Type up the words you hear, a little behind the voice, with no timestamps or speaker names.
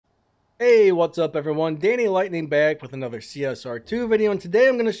Hey, what's up everyone? Danny Lightning back with another CSR2 video, and today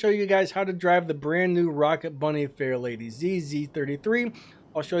I'm going to show you guys how to drive the brand new Rocket Bunny Fairlazy Z33.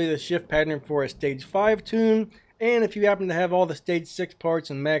 I'll show you the shift pattern for a stage 5 tune, and if you happen to have all the stage 6 parts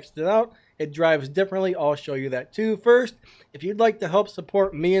and maxed it out, it drives differently. I'll show you that too. First, if you'd like to help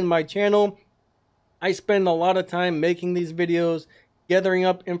support me and my channel, I spend a lot of time making these videos, gathering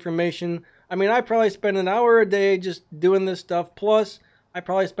up information. I probably spend an hour a day just doing this stuff, plus I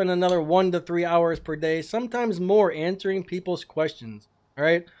probably spend another 1 to 3 hours per day, sometimes more, answering people's questions. All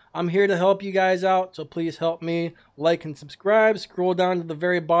right, I'm here to help you guys out, so please help me. Like and subscribe. Scroll down to the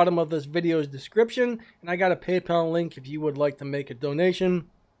very bottom of this video's description, and I got a PayPal link if you would like to make a donation.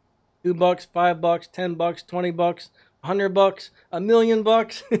 $2, $5, $10, $20, $100,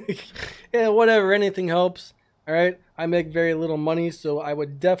 $1,000,000. Yeah, whatever, anything helps. All right, I make very little money, so I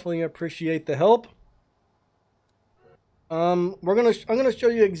would definitely appreciate the help. I'm gonna show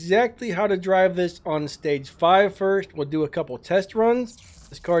you exactly how to drive this on stage 5 first. We'll do a couple test runs.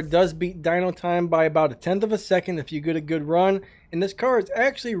 This car does beat Dyno Time by about 1/10 of a second if you get a good run, and this car is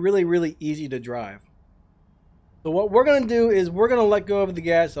actually really easy to drive. So what we're gonna do is we're gonna let go of the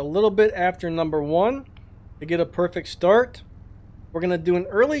gas a little bit after number 1 to get a perfect start. We're gonna do an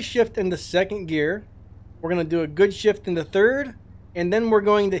early shift into 2nd gear. We're gonna do a good shift into 3rd, and then we're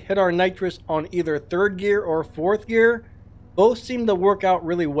going to hit our nitrous on either 3rd gear or 4th gear. Both seem to work out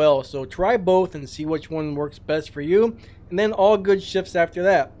really well, so try both and see which one works best for you, and then all good shifts after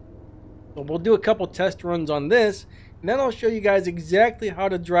that. So we'll do a couple test runs on this, and then I'll show you guys exactly how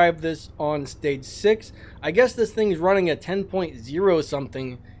to drive this on stage 6. I guess this thing's running at 10.0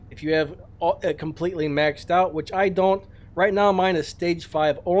 something if you have it completely maxed out, which I don't. Right now mine is stage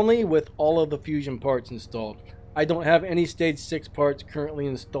 5 only with all of the fusion parts installed. I don't have any stage 6 parts currently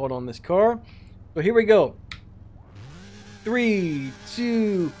installed on this car. So here we go. 3,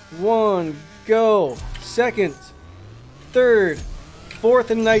 2, 1, go. 2nd, 3rd,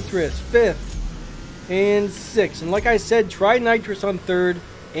 4th and nitrous, 5th, and 6th. And like I said, try nitrous on 3rd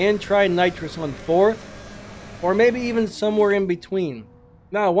and try nitrous on 4th, or maybe even somewhere in between.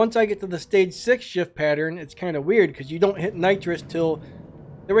 Now, once I get to the stage 6 shift pattern, it's kind of weird because you don't hit nitrous till,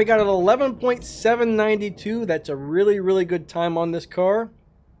 there we got an 11.792. That's a really good time on this car,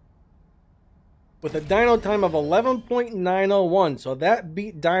 with a dyno time of 11.901, so that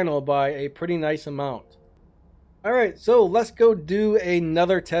beat dyno by a pretty nice amount. Alright, so let's go do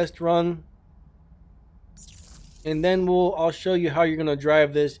another test run, and then I'll show you how you're going to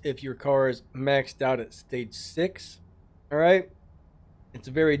drive this if your car is maxed out at stage 6. Alright, it's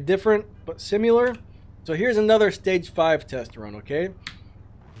very different but similar. So here's another stage 5 test run, okay?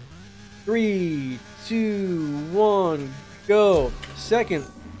 3, 2, 1, go. 2nd,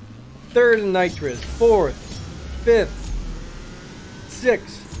 3rd and nitrous, 4th, 5th,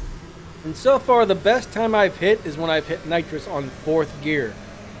 6th. And so far the best time I've hit is when I've hit nitrous on 4th gear.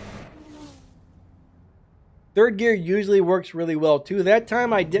 3rd gear usually works really well too. That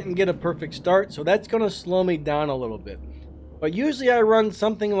time I didn't get a perfect start, so that's going to slow me down a little bit. But usually I run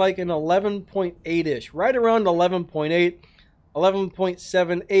something like an 11.8-ish, right around 11.8,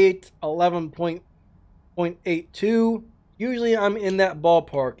 11.78, 11.82. Usually I'm in that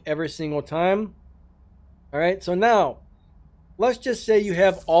ballpark every single time. Alright, so now, let's just say you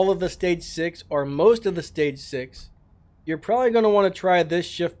have all of the stage 6 or most of the stage 6. You're probably going to want to try this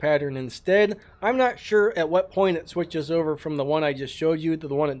shift pattern instead. I'm not sure at what point it switches over from the one I just showed you to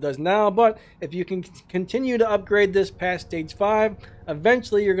the one it does now, but if you can continue to upgrade this past stage 5,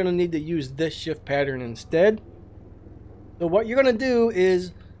 eventually you're going to need to use this shift pattern instead. So what you're going to do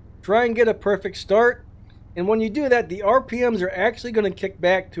is try and get a perfect start. And when you do that, the RPMs are actually going to kick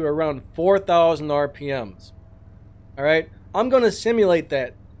back to around 4,000 RPMs. Alright, I'm going to simulate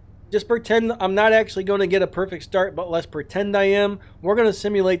that. Just pretend I'm not actually going to get a perfect start, but let's pretend I am. We're going to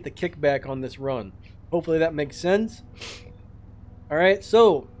simulate the kickback on this run. Hopefully that makes sense. Alright,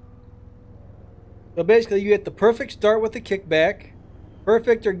 so basically you get the perfect start with the kickback.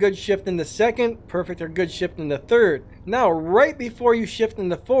 Perfect or good shift into 2nd. Perfect or good shift into 3rd. Now, right before you shift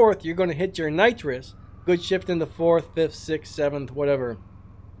into 4th, you're going to hit your nitrous. Good shift into 4th, 5th, 6th, 7th, whatever.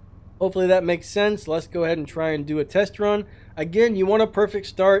 Hopefully that makes sense. Let's go ahead and try and do a test run. Again, you want a perfect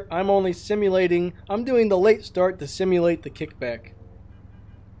start. I'm only simulating. I'm doing the late start to simulate the kickback.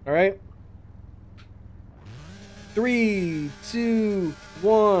 Alright. 3, 2,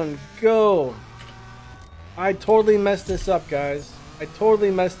 1, go. I totally messed this up, guys. I totally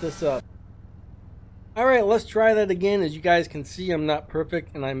messed this up. Alright, let's try that again. As you guys can see, I'm not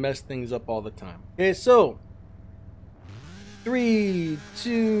perfect and I mess things up all the time. Okay, so 3,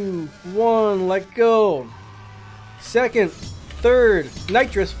 2, 1, let go. 2nd, 3rd,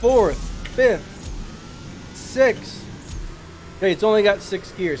 nitrous 4th, fifth, sixth. Okay, it's only got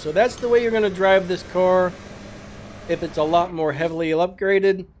 6 gears. So that's the way you're going to drive this car if it's a lot more heavily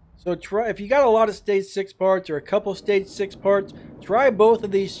upgraded. So try, if you got a lot of stage 6 parts or a couple stage 6 parts, try both of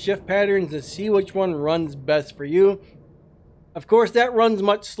these shift patterns and see which one runs best for you. Of course, that runs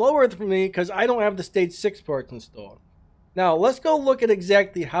much slower for me because I don't have the stage 6 parts installed. Now, let's go look at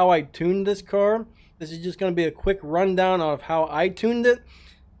exactly how I tuned this car. This is just going to be a quick rundown of how I tuned it.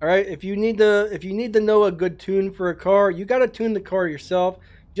 All right, if you need to know a good tune for a car, you got to tune the car yourself.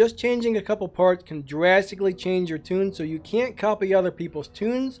 Just changing a couple parts can drastically change your tune, so you can't copy other people's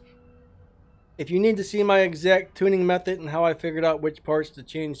tunes. If you need to see my exact tuning method and how I figured out which parts to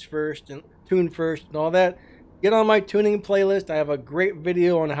change first and tune first and all that, get on my tuning playlist. I have a great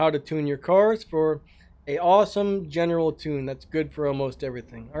video on how to tune your cars for an awesome general tune that's good for almost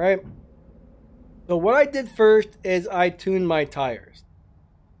everything. All right. So what I did first is I tuned my tires.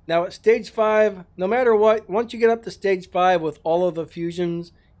 Now at stage 5, no matter what, once you get up to stage 5 with all of the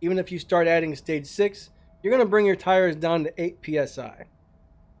fusions, even if you start adding stage 6, you're going to bring your tires down to 8 psi.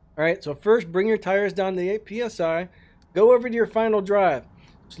 Alright, so first bring your tires down to 8 psi, go over to your final drive.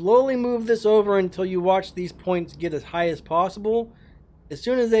 Slowly move this over until you watch these points get as high as possible. As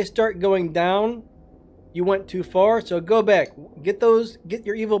soon as they start going down, you went too far, so go back. Get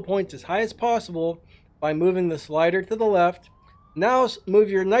your evo points as high as possible by moving the slider to the left. Now move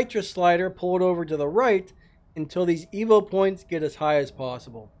your nitrous slider, pull it over to the right until these evo points get as high as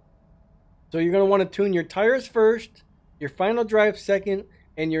possible. So you're going to want to tune your tires first, your final drive second,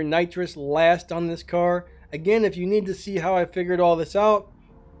 and your nitrous last on this car. Again, if you need to see how I figured all this out,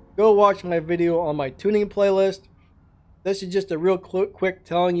 go watch my video on my tuning playlist. This is just a real quick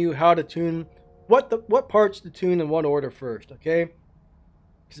telling you how to tune, what parts to tune in what order first, okay?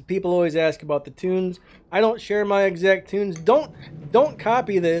 Because people always ask about the tunes. I don't share my exact tunes. Don't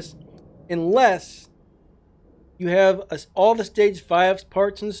copy this unless you have all the stage 5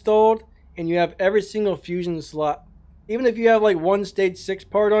 parts installed and you have every single fusion slot. Even if you have like one stage 6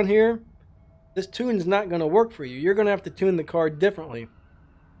 part on here, this tune's not going to work for you. You're going to have to tune the car differently.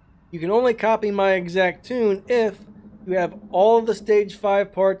 You can only copy my exact tune if you have all of the stage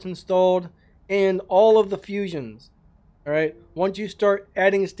 5 parts installed and all of the fusions. Alright, once you start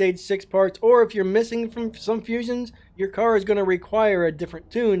adding stage 6 parts, or if you're missing from some fusions, your car is going to require a different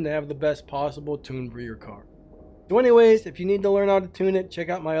tune to have the best possible tune for your car. So anyways, if you need to learn how to tune it, check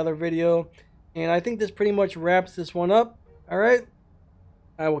out my other video. And I think this pretty much wraps this one up. Alright,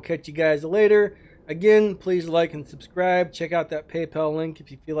 I will catch you guys later. Again, please like and subscribe. Check out that PayPal link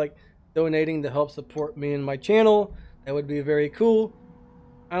if you feel like donating to help support me and my channel. That would be very cool.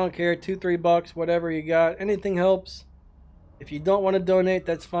 I don't care, $2-3, whatever you got. Anything helps. If you don't want to donate,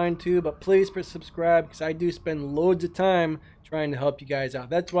 that's fine too. But please subscribe, because I do spend loads of time trying to help you guys out.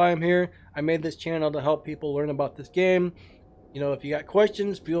 That's why I'm here. I made this channel to help people learn about this game. You know, if you got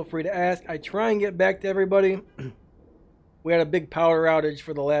questions, feel free to ask. I try and get back to everybody. We had a big power outage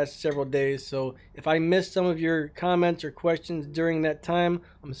for the last several days, so if I missed some of your comments or questions during that time,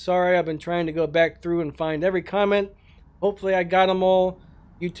 I'm sorry. I've been trying to go back through and find every comment. Hopefully I got them all.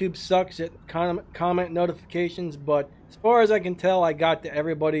 YouTube sucks at comment notifications, but as far as I can tell, I got to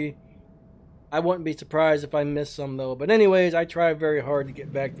everybody. I wouldn't be surprised if I missed some though. But anyways, I try very hard to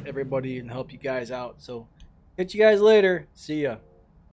get back to everybody and help you guys out. So catch you guys later. See ya.